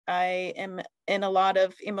I am in a lot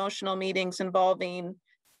of emotional meetings involving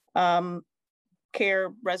care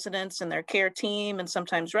residents and their care team, and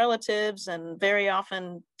sometimes relatives, and very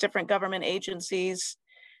often different government agencies.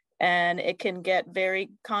 And it can get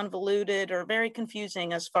very convoluted or very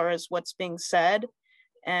confusing as far as what's being said.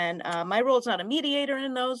 And my role is not a mediator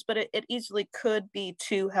in those, but it easily could be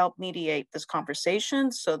to help mediate this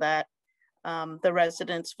conversation so that the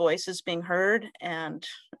resident's voice is being heard, and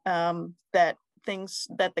that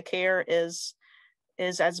the care is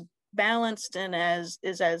as balanced and as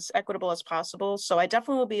equitable as possible. So I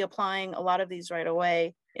definitely will be applying a lot of these right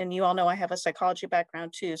away. And you all know I have a psychology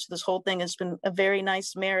background too. So this whole thing has been a very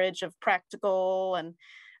nice marriage of practical and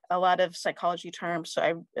a lot of psychology terms. So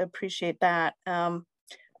I appreciate that.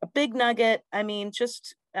 A big nugget, I mean,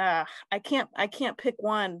 just I can't pick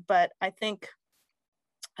one, but I think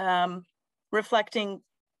reflecting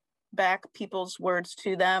back people's words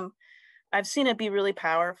to them, I've seen it be really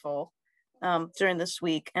powerful during this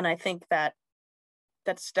week. And I think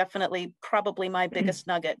that's definitely probably my biggest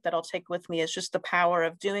nugget that I'll take with me, is just the power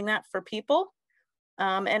of doing that for people.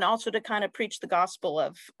 And also to kind of preach the gospel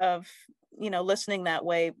of listening that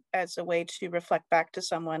way as a way to reflect back to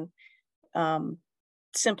someone,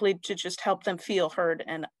 simply to just help them feel heard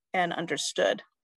and understood.